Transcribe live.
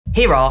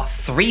Here are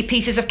 3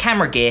 pieces of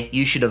camera gear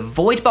you should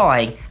avoid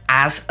buying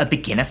as a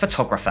beginner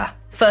photographer.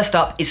 First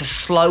up is a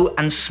slow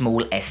and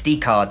small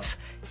SD cards.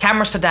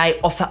 Cameras today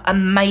offer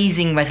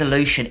amazing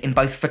resolution in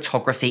both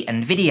photography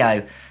and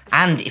video,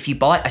 and if you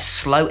buy a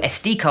slow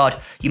SD card,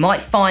 you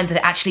might find that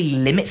it actually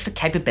limits the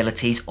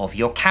capabilities of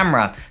your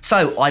camera.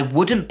 So I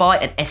wouldn't buy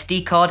an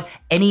SD card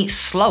any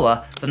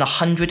slower than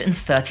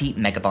 130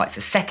 megabytes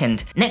a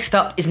second. Next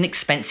up is an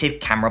expensive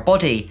camera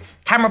body.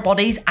 Camera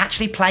bodies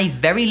actually play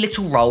very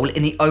little role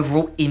in the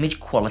overall image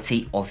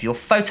quality of your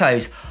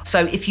photos.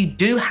 So if you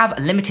do have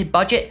a limited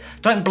budget,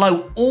 don't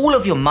blow all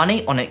of your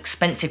money on an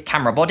expensive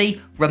camera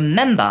body.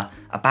 Remember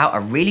about a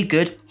really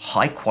good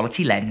high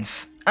quality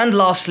lens. And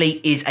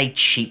lastly is a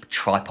cheap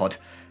tripod.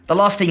 The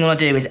last thing you want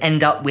to do is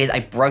end up with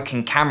a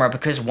broken camera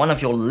because one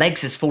of your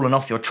legs has fallen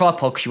off your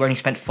tripod because you only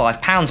spent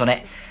 £5 on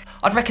it.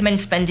 I'd recommend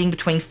spending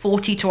between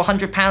 £40 to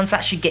 £100.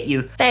 That should get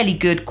you fairly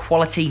good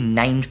quality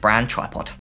named brand tripod.